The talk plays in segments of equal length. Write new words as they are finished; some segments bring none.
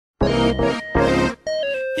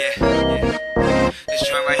Yeah. This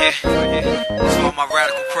joint right here. It's all my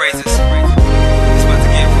radical praises. It's about to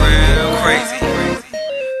get real crazy.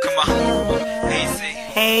 Come on. Easy.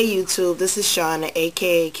 Hey YouTube, this is Shauna,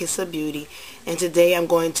 aka Kiss of Beauty, and today I'm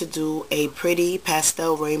going to do a pretty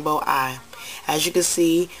pastel rainbow eye. As you can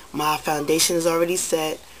see, my foundation is already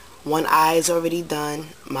set, one eye is already done,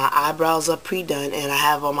 my eyebrows are pre-done, and I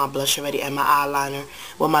have on my blush already and my eyeliner,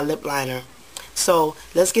 well, my lip liner. So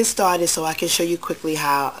let's get started so I can show you quickly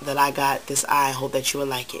how that I got this eye. I hope that you will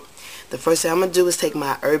like it. The first thing I'm going to do is take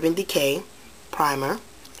my Urban Decay primer,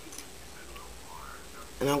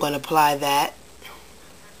 and I'm going to apply that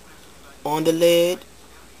on the lid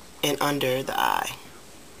and under the eye.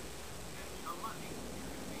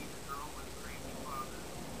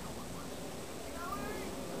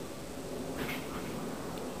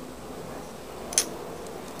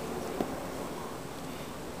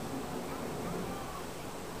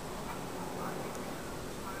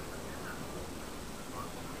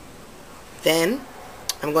 Then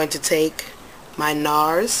I'm going to take my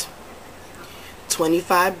NARS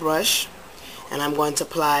 25 brush and I'm going to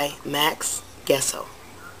apply Max Gesso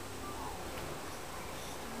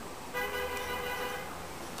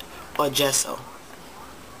or Gesso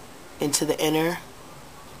into the inner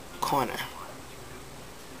corner.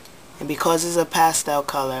 And because it's a pastel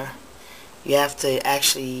color, you have to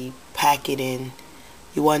actually pack it in.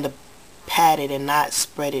 You want to pat it and not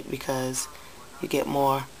spread it because you get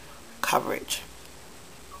more coverage.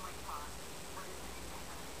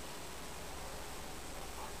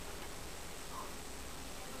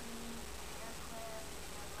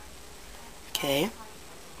 Okay. You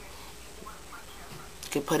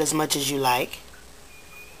can put as much as you like.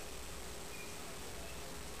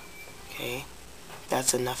 Okay.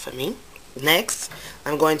 That's enough for me. Next,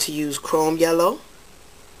 I'm going to use Chrome Yellow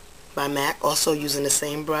by MAC, also using the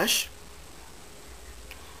same brush.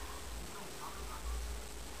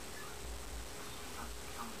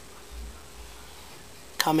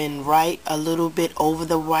 Coming right a little bit over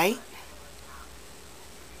the white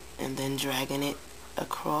and then dragging it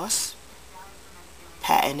across,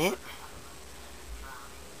 patting it,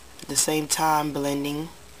 at the same time blending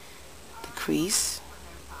the crease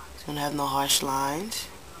so you don't have no harsh lines.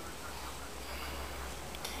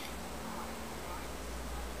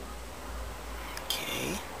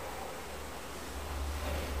 Okay.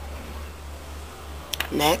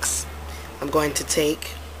 Next, I'm going to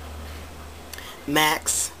take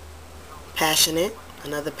Max Passionate,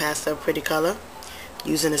 another pastel pretty color,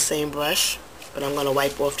 using the same brush, but I'm going to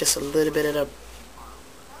wipe off just a little bit of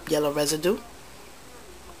the yellow residue.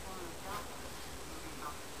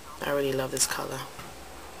 I really love this color.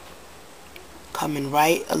 Coming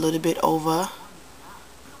right a little bit over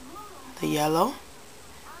the yellow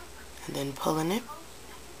and then pulling it.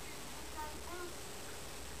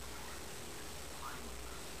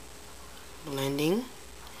 Blending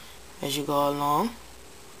as you go along.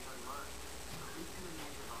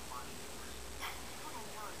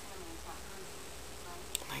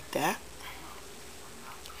 Like that.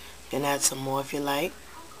 You can add some more if you like.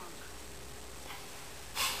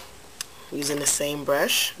 Using the same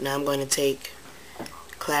brush. Now I'm going to take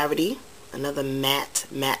Clarity, another matte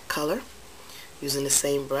color, using the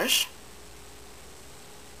same brush.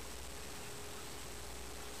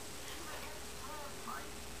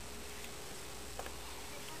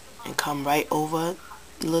 And come right over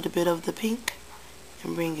a little bit of the pink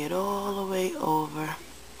and bring it all the way over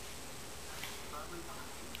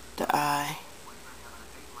the eye.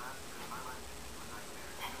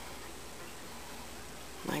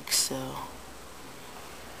 Like so.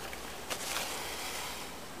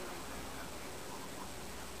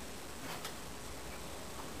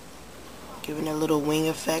 Giving a little wing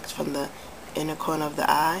effect from the inner corner of the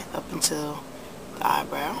eye up until the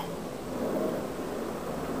eyebrow.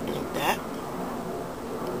 Like that.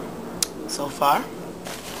 So far.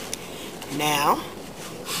 Now,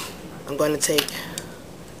 I'm going to take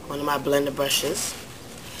one of my blender brushes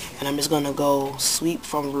and I'm just going to go sweep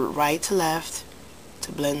from right to left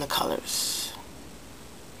to blend the colors.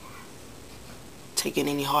 Taking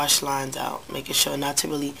any harsh lines out, making sure not to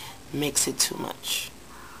really mix it too much,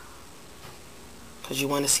 because you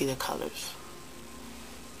want to see the colors.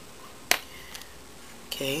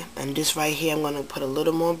 Okay, and this right here I'm going to put a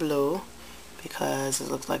little more blue because it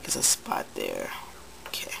looks like it's a spot there.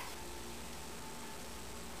 Okay.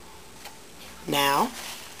 Now,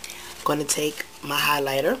 I'm going to take my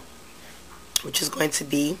highlighter, which is going to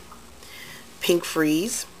be Pink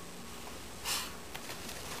Freeze,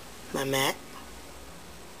 my MAC,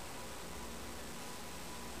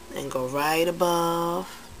 and go right above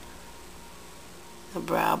the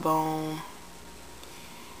brow bone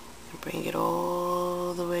Bring it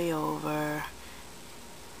all the way over.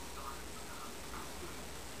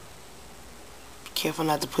 Careful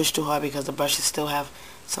not to push too hard because the brushes still have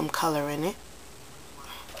some color in it.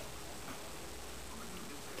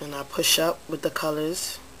 And I push up with the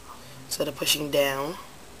colors instead of pushing down.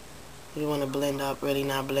 You want to blend up, really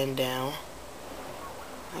not blend down.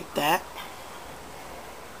 Like that.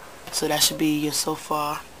 So that should be your so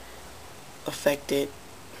far affected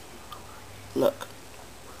look.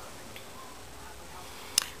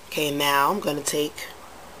 Okay, now I'm going to take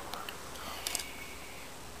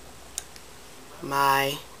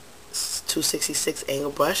my 266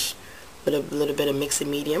 angle brush with a little bit of mix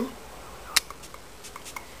and medium,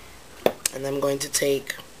 and I'm going to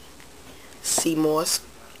take Shimmer Moss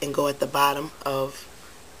and go at the bottom of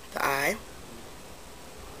the eye.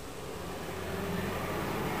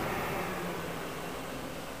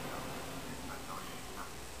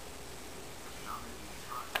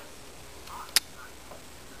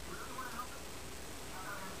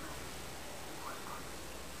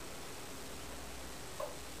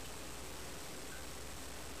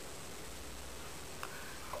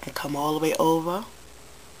 And come all the way over.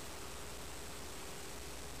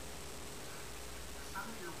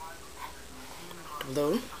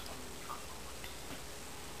 Blue.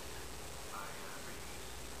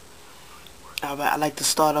 I like to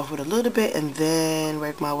start off with a little bit and then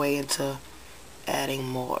work my way into adding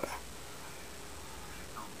more.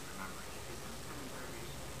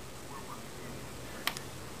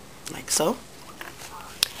 Like so.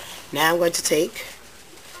 Now I'm going to take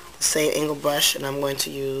the same angle brush and I'm going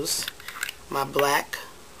to use my black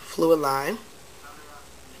fluid line,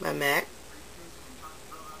 my MAC,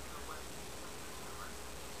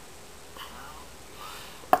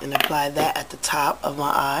 and apply that at the top of my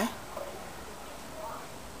eye,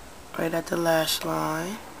 right at the lash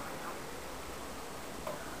line.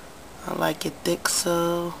 I like it thick,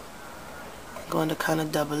 so I'm going to kind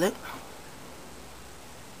of double it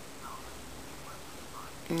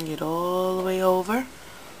and get all the way over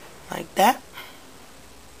like that.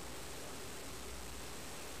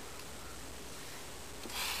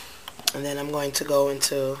 And then I'm going to go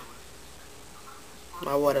into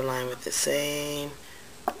my waterline with the same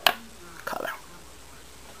color.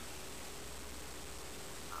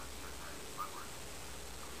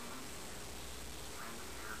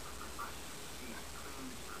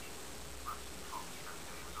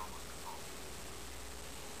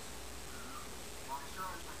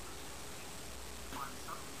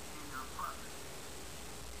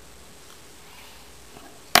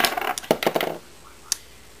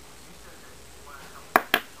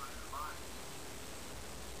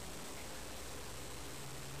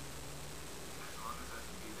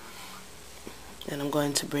 And I'm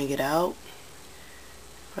going to bring it out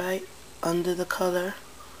right under the color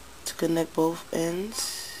to connect both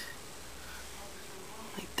ends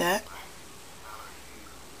like that.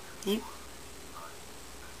 Yep.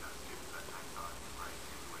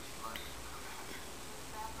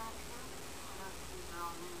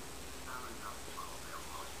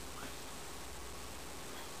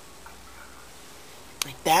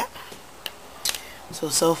 Like that.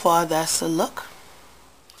 So far that's the look.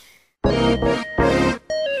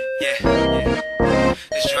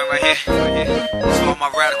 This joint right here, it's all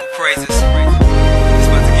my radical crazes. It's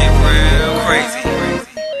about to get real crazy.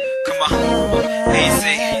 Come on,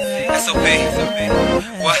 easy, SOB.